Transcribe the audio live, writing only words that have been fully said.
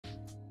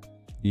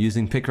You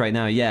using pick right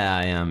now? Yeah,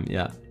 I am.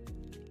 Yeah.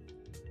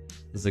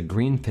 There's a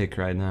green pick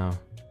right now.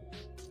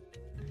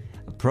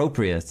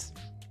 Appropriate.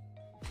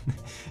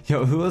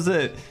 Yo, who was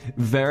it?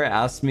 Vera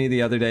asked me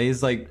the other day.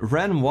 He's like,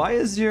 Ren, why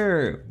is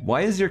your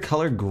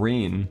color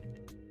green?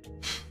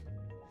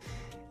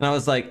 And I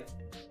was like,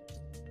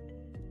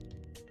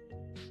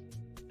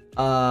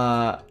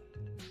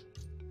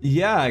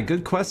 yeah,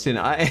 good question.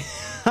 I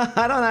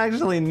I don't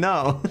actually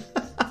know.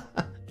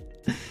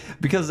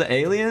 Because the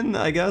alien,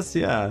 I guess,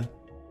 yeah.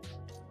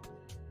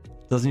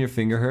 Doesn't your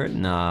finger hurt?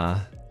 Nah.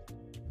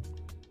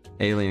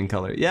 Alien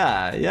color.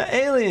 Yeah,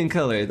 alien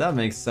color. That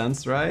makes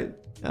sense, right?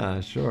 Yeah,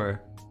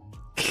 sure.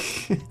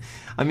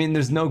 I mean,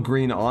 there's no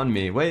green on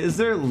me. Wait, is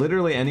there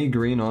literally any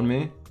green on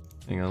me?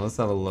 Hang on, let's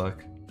have a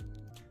look.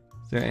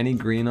 Is there any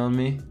green on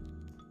me?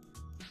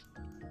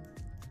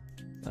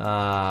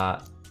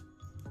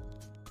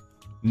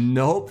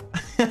 Nope.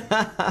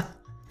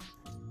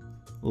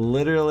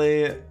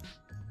 Literally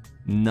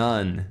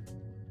none.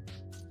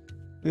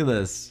 Look at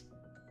this.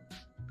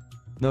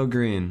 No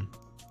green.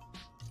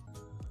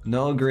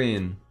 No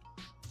green.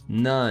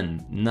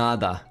 None.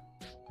 Nada.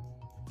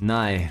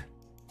 Nai.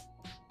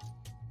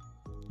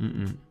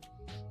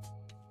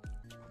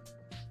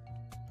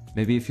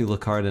 Maybe if you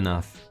look hard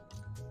enough,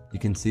 you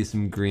can see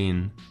some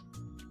green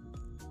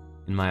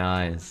in my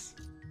eyes.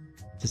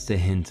 Just a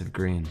hint of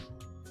green.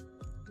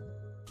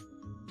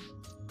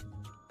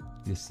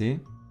 You see?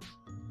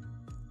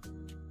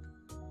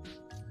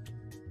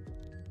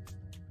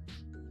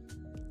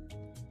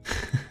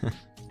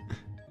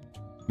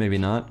 Maybe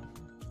not.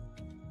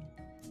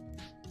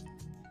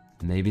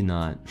 Maybe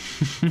not.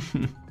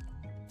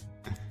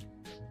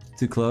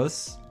 Too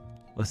close?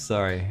 Oh,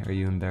 sorry. Are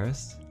you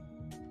embarrassed?